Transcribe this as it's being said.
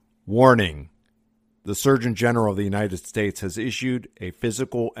Warning. The Surgeon General of the United States has issued a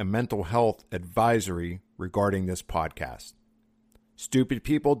physical and mental health advisory regarding this podcast. Stupid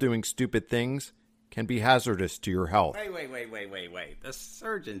people doing stupid things can be hazardous to your health. Wait. The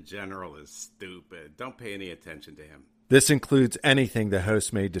Surgeon General is stupid. Don't pay any attention to him. This includes anything the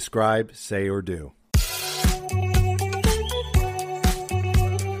host may describe, say, or do.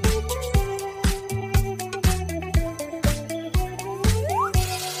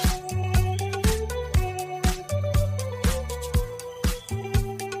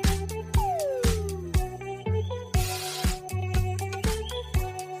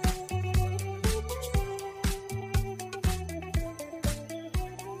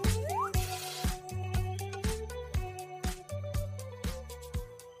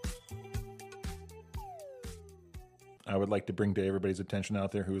 I would like to bring to everybody's attention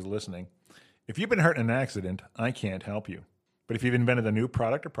out there who is listening. If you've been hurt in an accident, I can't help you. But if you've invented a new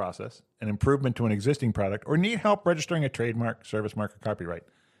product or process, an improvement to an existing product, or need help registering a trademark, service mark, or copyright,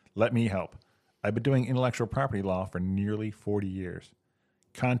 let me help. I've been doing intellectual property law for nearly 40 years.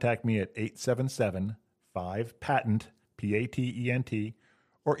 Contact me at 877-5-PATENT, P-A-T-E-N-T,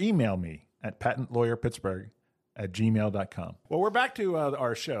 or email me at patentlawyerpittsburgh@gmail.com. Well, we're back to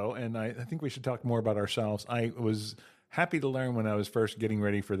our show, and I think we should talk more about ourselves. I was happy to learn when I was first getting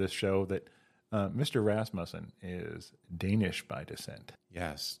ready for this show that Mr. Rasmussen is Danish by descent.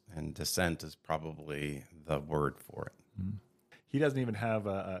 Yes, and descent is probably the word for it. Mm-hmm. He doesn't even have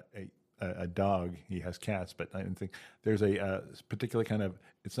a dog. He has cats, but I think there's a particular kind of.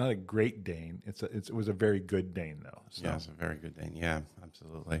 It's not a Great Dane. It was a very good Dane, though. So. Yeah, it's a very good Dane. Yeah,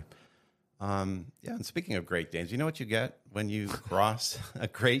 absolutely. And speaking of Great Danes, you know what you get when you cross a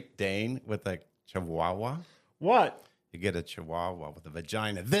Great Dane with a Chihuahua? What? You get a Chihuahua with a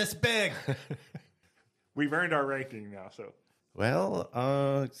vagina this big. We've earned our ranking now. So,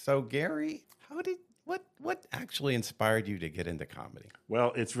 well, so Gary, what actually inspired you to get into comedy?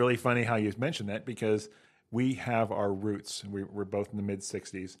 Well, it's really funny how you mentioned that because we have our roots. We're both in the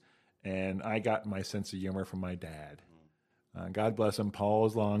mid-'60s, and I got my sense of humor from my dad. God bless him. Paul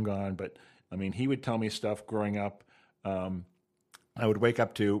is long gone, but I mean, he would tell me stuff growing up. I would wake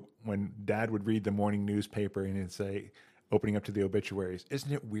up to when Dad would read the morning newspaper and he'd say, opening up to the obituaries,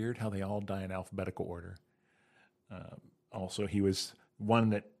 "Isn't it weird how they all die in alphabetical order?" Also, he was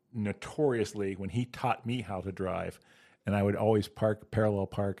one that notoriously, when he taught me how to drive, and I would always parallel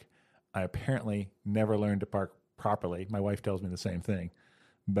park, I apparently never learned to park properly. My wife tells me the same thing.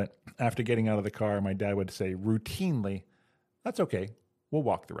 But after getting out of the car, my dad would say routinely, "That's okay, we'll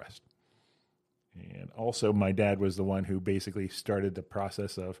walk the rest." And also, my dad was the one who basically started the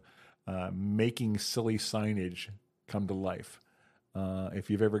process of making silly signage come to life. If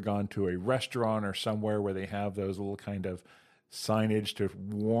you've ever gone to a restaurant or somewhere where they have those little kind of signage to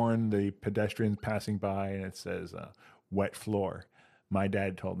warn the pedestrians passing by and it says wet floor, my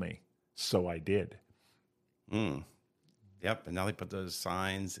dad told me, so I did. Yep, and now they put those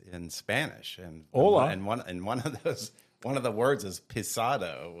signs in Spanish, and Hola. And one of the words is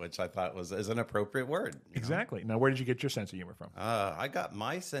pisado, which I thought is an appropriate word. Exactly. Now, where did you get your sense of humor from? I got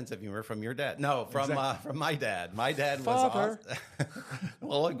my sense of humor from your dad. No, from my dad. My dad Father. was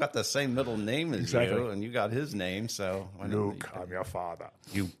well, I got the same middle name as you, and you got his name. So Luke, I'm your father.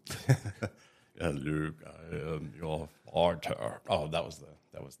 Luke, I am your father. Oh, that was the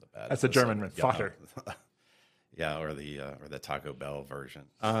bad. That's the German father. Yeah, or the Taco Bell version.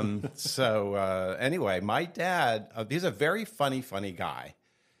 So anyway, my dad, he's a very funny guy.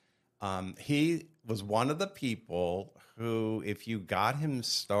 He was one of the people who, if you got him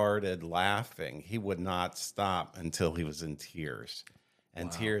started laughing, he would not stop until he was in tears.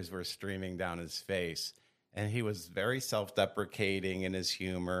 And tears were streaming down his face. And he was very self-deprecating in his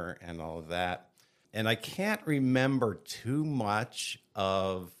humor and all of that. And I can't remember too much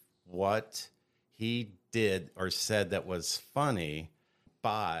of what he did or said that was funny,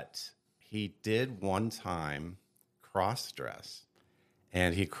 but he did one time cross-dress,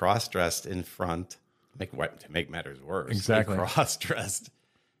 and he cross-dressed in front, to make matters worse. Exactly. He cross-dressed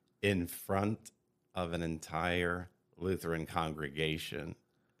in front of an entire Lutheran congregation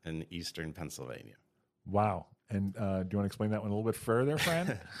in eastern Pennsylvania. Wow. And do you want to explain that one a little bit further,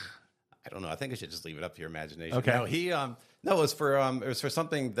 friend? I don't know. I think I should just leave it up to your imagination. Okay. No, it was for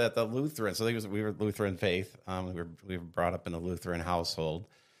something that the Lutheran. So we were Lutheran faith. We were brought up in a Lutheran household,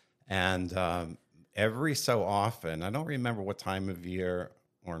 and every so often, I don't remember what time of year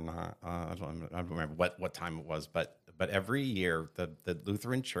or not. I don't remember what time it was, but every year the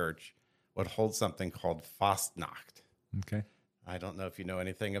Lutheran Church would hold something called Fastnacht. Okay. I don't know if you know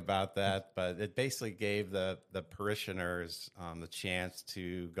anything about that, but it basically gave the parishioners the chance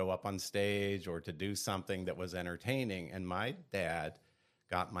to go up on stage or to do something that was entertaining. And my dad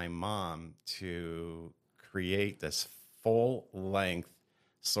got my mom to create this full-length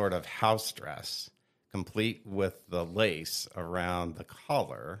sort of house dress, complete with the lace around the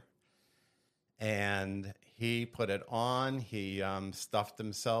collar. And he put it on. He stuffed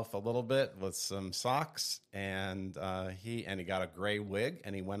himself a little bit with some socks, and he got a gray wig,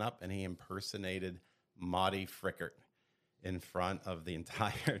 and he went up and he impersonated Maudie Frickert in front of the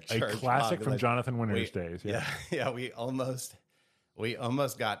entire church. A classic from Jonathan Winter's days. Yeah. We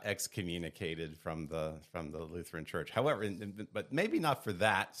almost got excommunicated from the Lutheran Church. However, but maybe not for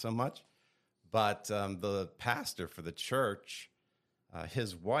that so much. But the pastor for the church,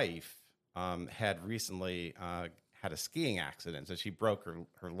 his wife, had recently had a skiing accident, so she broke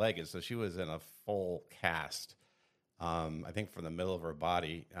her leg, and so she was in a full cast. I think from the middle of her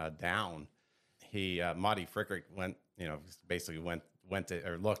body down. Maudie Frickert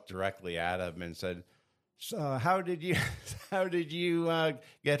looked directly at him and said, "So how did you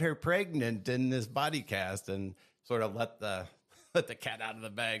get her pregnant in this body cast?" And sort of let the cat out of the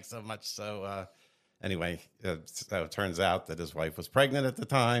bag so much so. Anyway, so it turns out that his wife was pregnant at the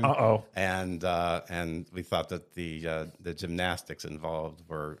time. And we thought that the gymnastics involved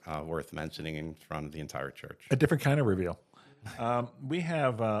were worth mentioning in front of the entire church. A different kind of reveal. We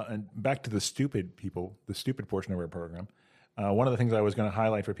have, and back to the stupid people, the stupid portion of our program. One of the things I was going to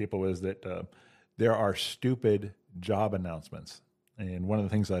highlight for people was that there are stupid job announcements. And one of the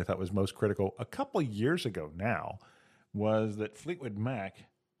things that I thought was most critical a couple years ago now was that Fleetwood Mac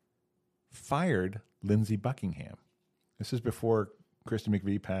fired Lindsey Buckingham. This is before Christy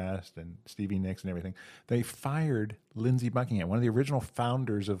McVie passed and Stevie Nicks and everything. They fired Lindsey Buckingham, one of the original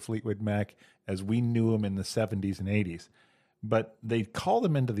founders of Fleetwood Mac as we knew him in the 70s and 80s. But they called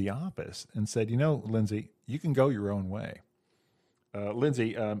him into the office and said, Lindsey, you can go your own way.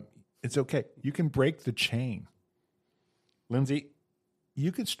 Lindsey, it's okay. You can break the chain. Lindsey,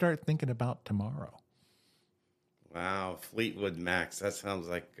 you could start thinking about tomorrow. Wow, Fleetwood Mac. That sounds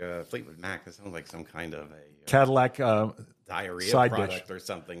like Fleetwood Mac. That sounds like some kind of a Cadillac diarrhea side product dish or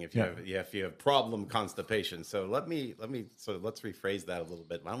something. If you have problem constipation. So let's rephrase that a little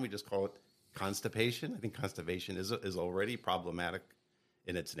bit. Why don't we just call it constipation? I think constipation is already problematic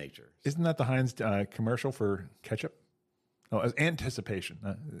in its nature. Isn't that the Heinz commercial for ketchup? Oh, as anticipation.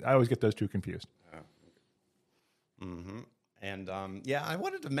 I always get those two confused. Mm-hmm. And I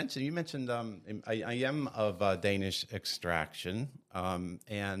wanted to mention, you mentioned I am of Danish extraction.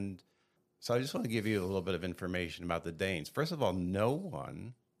 And so I just want to give you a little bit of information about the Danes. First of all, no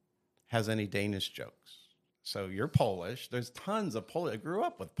one has any Danish jokes. So you're Polish. There's tons of Polish. I grew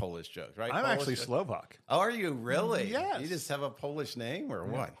up with Polish jokes, right? I'm actually Slovak. Oh, are you really? Yes. You just have a Polish name or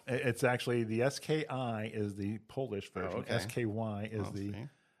what? It's actually the SKI is the Polish version. Oh, okay. SKY is the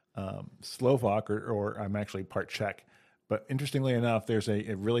Slovak, or I'm actually part Czech. But interestingly enough, there's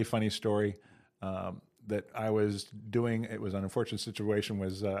a really funny story that I was doing. It was an unfortunate situation,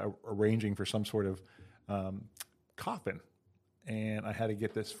 was arranging for some sort of coffin. And I had to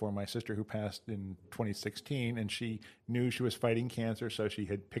get this for my sister who passed in 2016. And she knew she was fighting cancer, so she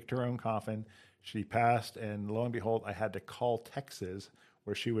had picked her own coffin. She passed, and lo and behold, I had to call Texas,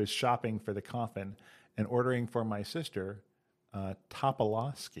 where she was shopping for the coffin, and ordering for my sister,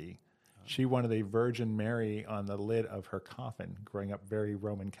 Topolowski. She wanted a Virgin Mary on the lid of her coffin, growing up very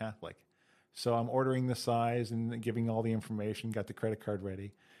Roman Catholic. So I'm ordering the size and giving all the information, got the credit card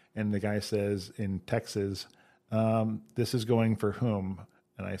ready. And the guy says in Texas, this is going for whom?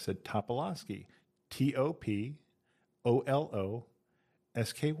 And I said, Topolowski, Topolosky.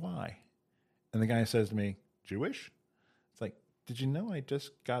 And the guy says to me, Jewish? It's like, did you know I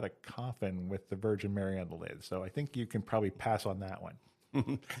just got a coffin with the Virgin Mary on the lid? So I think you can probably pass on that one.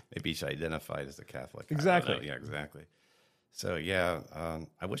 Maybe she identified as a Catholic. Exactly. Yeah, exactly. So,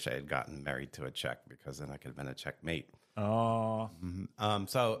 I wish I had gotten married to a Czech, because then I could have been a checkmate. Oh. Mm-hmm.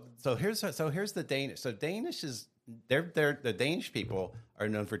 So here's the Danish. So Danish is the Danish people are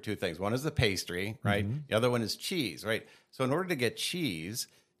known for two things. One is the pastry, right? Mm-hmm. The other one is cheese, right? So in order to get cheese,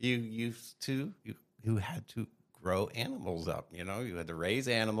 you had to grow animals up. You had to raise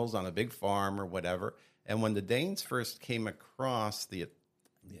animals on a big farm or whatever. And when the Danes first came across the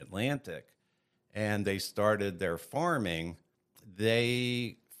Atlantic and they started their farming,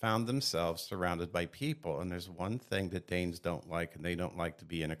 they found themselves surrounded by people. And there's one thing that Danes don't like, and they don't like to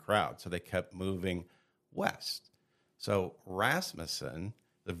be in a crowd. So they kept moving west. So Rasmussen,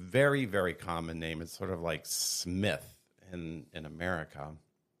 the very, very common name, it's sort of like Smith in America.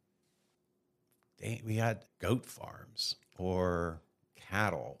 we had goat farms or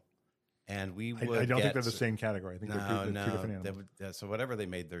cattle, and we would. I don't think they're the same category. I think they're two different animals. So whatever they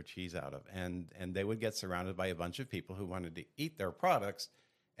made their cheese out of, and they would get surrounded by a bunch of people who wanted to eat their products,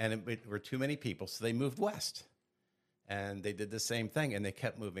 and it were too many people, so they moved west. And they did the same thing, and they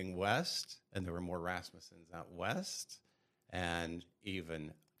kept moving west, and there were more Rasmussens out west, and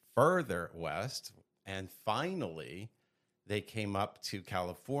even further west. And finally, they came up to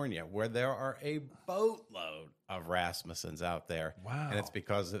California, where there are a boatload of Rasmussens out there. Wow. And it's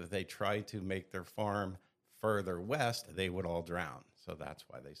because if they tried to make their farm further west, they would all drown. So that's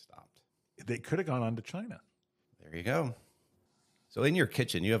why they stopped. They could have gone on to China. There you go. So in your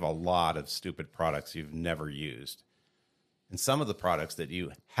kitchen, you have a lot of stupid products you've never used. And some of the products that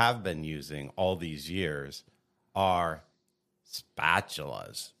you have been using all these years are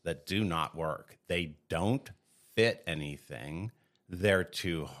spatulas that do not work. They don't fit anything. They're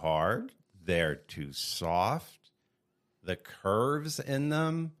too hard. They're too soft. The curves in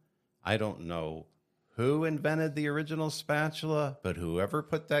them, I don't know who invented the original spatula, but whoever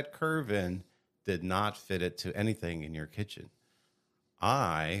put that curve in did not fit it to anything in your kitchen.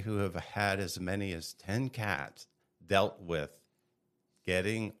 I, who have had as many as 10 cats, dealt with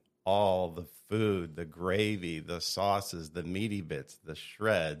getting all the food, the gravy, the sauces, the meaty bits, the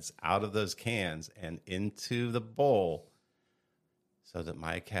shreds out of those cans and into the bowl so that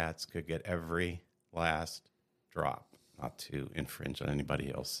my cats could get every last drop, not to infringe on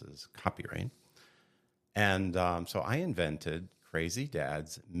anybody else's copyright. And so I invented Crazy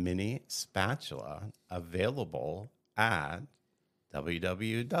Dad's mini spatula, available at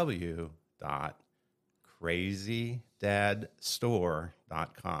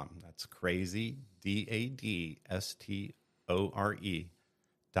www.crazydadsstore.com. That's crazy,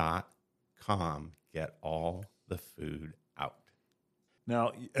 DADSTORE.com. Get all the food out.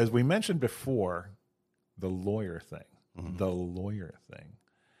 Now, as we mentioned before, the lawyer thing.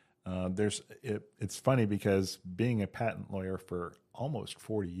 It's funny because being a patent lawyer for almost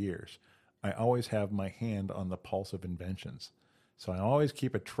 40 years, I always have my hand on the pulse of inventions. So I always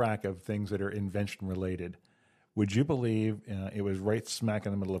keep a track of things that are invention related. Would you believe it was right smack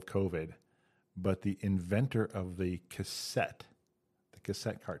in the middle of COVID, but the inventor of the cassette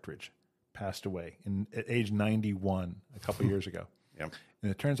cartridge, passed away at age 91 a couple years ago. Yep.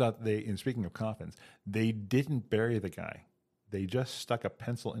 And it turns out and speaking of coffins, they didn't bury the guy. They just stuck a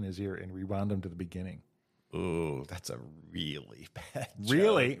pencil in his ear and rewound him to the beginning. Ooh, that's a really bad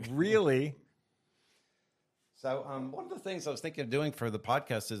joke. Really? So one of the things I was thinking of doing for the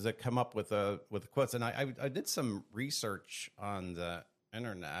podcast is to come up with quotes. And I did some research on the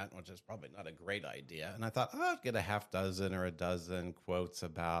internet, which is probably not a great idea. And I thought, I'll get a half dozen or a dozen quotes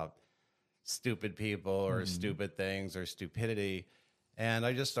about stupid people or stupid things or stupidity. And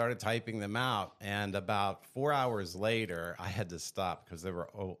I just started typing them out. And about 4 hours later, I had to stop because there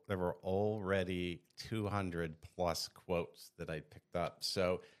were already 200 plus quotes that I picked up.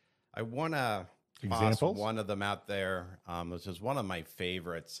 So I want to toss one of them out there, which is one of my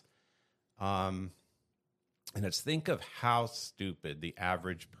favorites. And it's think of how stupid the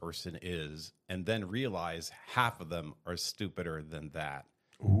average person is, and then realize half of them are stupider than that.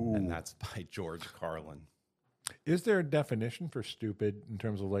 Ooh. And that's by George Carlin. Is there a definition for stupid in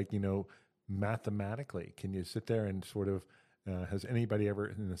terms of mathematically? Can you sit there and sort of, has anybody ever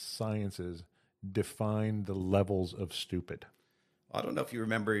in the sciences defined the levels of stupid? I don't know if you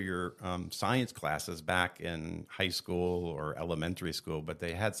remember your science classes back in high school or elementary school, but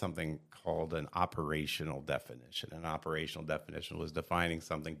they had something called an operational definition. An operational definition was defining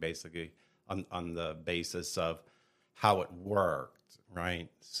something basically on the basis of how it worked, right?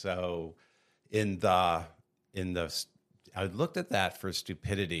 So I looked at that for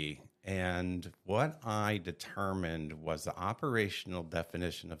stupidity, and what I determined was the operational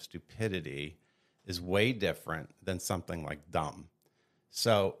definition of stupidity is way different than something like dumb.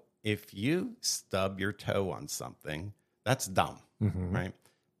 So if you stub your toe on something, that's dumb, right?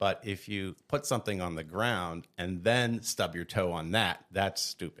 But if you put something on the ground and then stub your toe on that, that's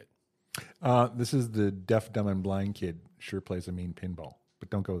stupid. This is the deaf, dumb, and blind kid sure plays a mean pinball, but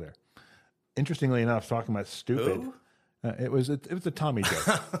don't go there. Interestingly enough, talking about stupid, it was a Tommy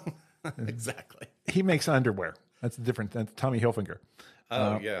joke. Exactly. He makes underwear. That's different. That's Tommy Hilfiger.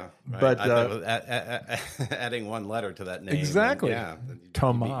 Oh, yeah. Right. But adding one letter to that name. Exactly.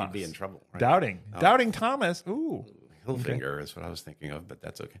 Tomas. You'd be in trouble. Right? Doubting Thomas. Ooh. Hilfiger is what I was thinking of, but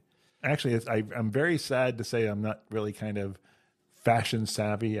that's okay. Actually, I'm very sad to say I'm not really kind of fashion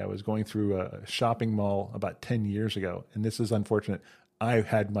savvy. I was going through a shopping mall about 10 years ago, and this is unfortunate. I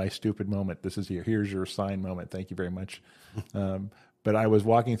had my stupid moment. This is here's your sign moment. Thank you very much. But I was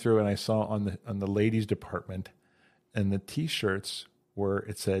walking through and I saw on the ladies department, and the T-shirts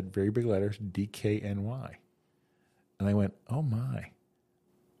it said very big letters DKNY, and I went, oh my,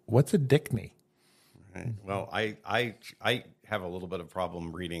 what's a Dickney? Right. Well, I have a little bit of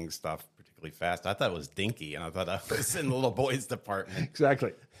problem reading stuff particularly fast. I thought it was dinky, and I thought I was in the little boys department.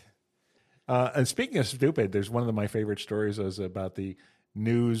 Exactly. And speaking of stupid, there's one of my favorite stories was about the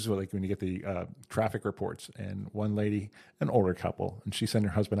news, like when you get the traffic reports, and one lady, an older couple, and she sent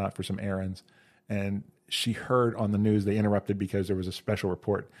her husband out for some errands, and she heard on the news they interrupted because there was a special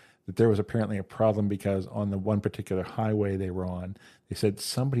report that there was apparently a problem because on the one particular highway they were on, they said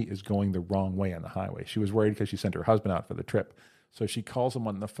somebody is going the wrong way on the highway. She was worried because she sent her husband out for the trip. So she calls him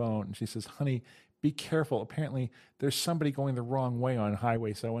on the phone and she says, honey, be careful. Apparently there's somebody going the wrong way on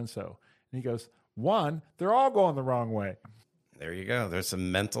highway so-and-so. And he goes, one, they're all going the wrong way. There you go. There's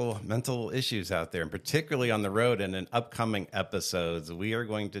some mental issues out there, and particularly on the road. And in upcoming episodes, we are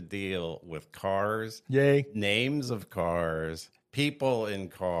going to deal with cars, Yay, names of cars, people in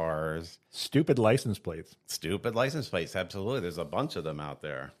cars, stupid license plates. stupid license plates. Absolutely. There's a bunch of them out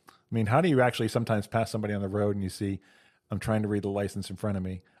there. I mean, how do you actually sometimes pass somebody on the road and you see, I'm trying to read the license in front of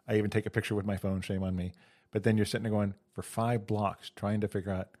me. I even take a picture with my phone, shame on me. But then you're sitting there going for 5 blocks trying to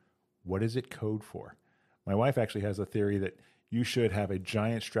figure out what is it code for. My wife actually has a theory that you should have a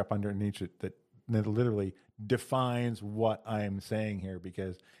giant strap underneath it that literally defines what I am saying here,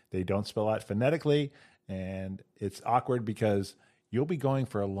 because they don't spell out phonetically, and it's awkward because you'll be going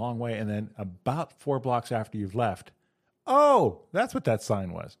for a long way, and then about 4 blocks after you've left, oh, that's what that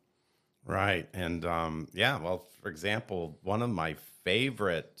sign was. Right. And well, for example, one of my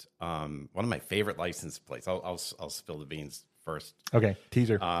favorite license plates, I'll spill the beans first. Okay,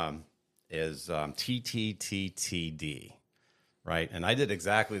 teaser. Is TTTTD, right? And I did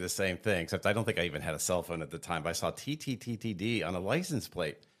exactly the same thing, except I don't think I even had a cell phone at the time, but I saw TTTTD on a license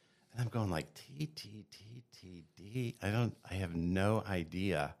plate. And I'm going like, TTTTD? I have no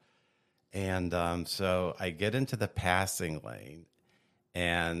idea. And so I get into the passing lane,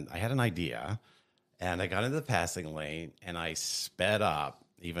 and I had an idea, and I got into the passing lane, and I sped up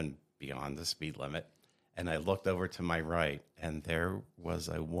even beyond the speed limit. And I looked over to my right, and there was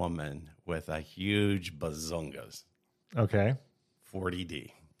a woman with a huge bazungas. Okay.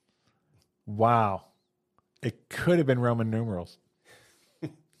 40D. Wow. It could have been Roman numerals.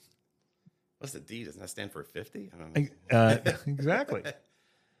 What's the D? Doesn't that stand for 50? I don't know. Exactly.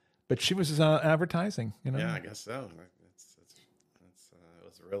 But she was advertising, you know? Yeah, I guess so. It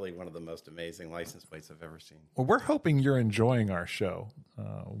was really one of the most amazing license plates I've ever seen. Well, we're hoping you're enjoying our show.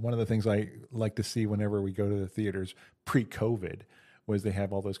 One of the things I like to see whenever we go to the theaters pre-COVID was they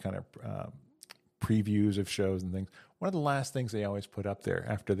have all those kind of previews of shows and things. One of the last things they always put up there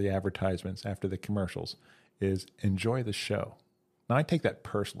after the advertisements, after the commercials, is enjoy the show. Now, I take that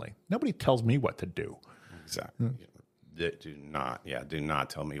personally. Nobody tells me what to do. Exactly. Do not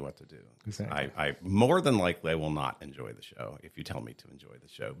tell me what to do. Exactly. I more than likely I will not enjoy the show if you tell me to enjoy the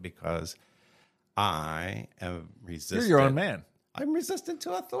show, because I am resistant. You're your own man. I'm resistant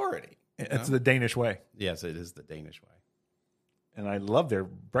to authority. It's the Danish way. Yes, it is the Danish way. And I love their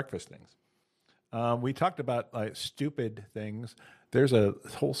breakfast things. We talked about stupid things. There's a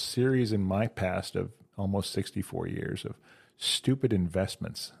whole series in my past of almost 64 years of stupid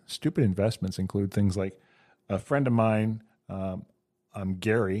investments. Stupid investments include things like a friend of mine, I'm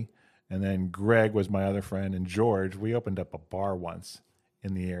Gary, and then Greg was my other friend, and George. We opened up a bar once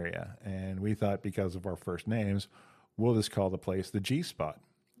in the area, and we thought because of our first names, we'll just call the place the G Spot.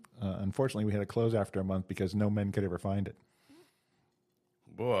 Unfortunately, we had to close after a month because no men could ever find it.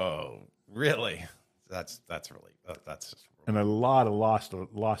 Whoa, really? That's just and lost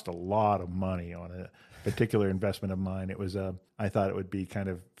a lot of money on a particular investment of mine. It was I thought it would be kind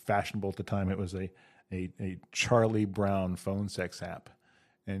of fashionable at the time. It was a Charlie Brown phone sex app,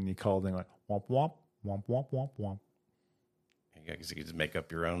 and you called in like womp womp womp womp womp womp. I guess you could just make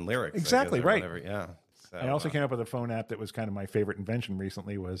up your own lyrics. Exactly, guess, right. Whatever. Yeah. So, I also came up with a phone app that was kind of my favorite invention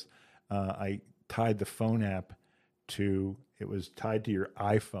recently. Was I tied the phone app to your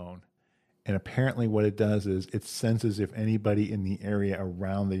iPhone, and apparently what it does is it senses if anybody in the area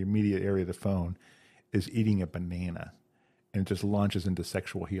around the immediate area of the phone is eating a banana, and it just launches into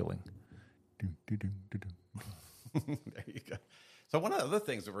sexual healing. There you go. So one of the other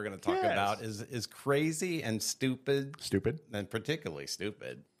things that we're going to talk about is crazy and stupid, and particularly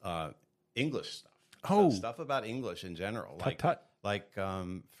stupid English stuff. Oh, so stuff about English in general, like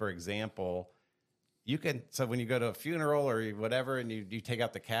for example, so when you go to a funeral or whatever, and you take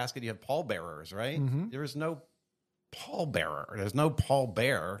out the casket, you have pallbearers, right? Mm-hmm. There's no pallbearer. There's no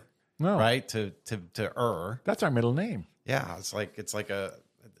pallbearer, no, right? To That's our middle name. Yeah, it's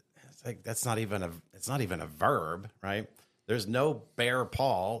like that's not even a verb, right? There's no bare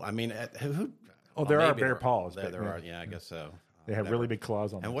paw. I mean, who? Oh, there are maybe bare paws. There, but, there are. Yeah, I guess so. They have really big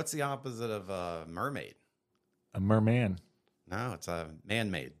claws on And them. what's the opposite of a mermaid? A merman. No, it's a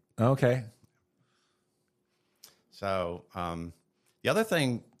man-made. Okay. So the other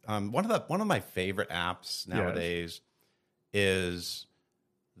thing, one of my favorite apps nowadays is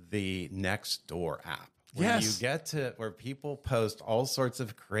the Nextdoor app. Where you get to where people post all sorts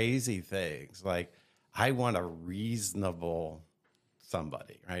of crazy things. Like, I want a reasonable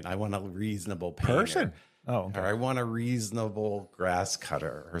somebody, right? I want a reasonable painter. Person. Oh, okay. Or I want a reasonable grass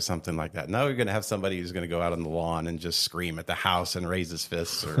cutter or something like that. Now you're going to have somebody who's going to go out on the lawn and just scream at the house and raise his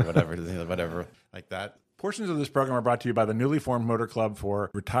fists or whatever, whatever like that. Portions of this program are brought to you by the newly formed Motor Club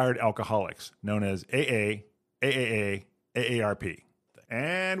for Retired Alcoholics, known as AA, AAA, AARP.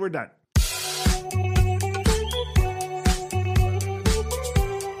 And we're done.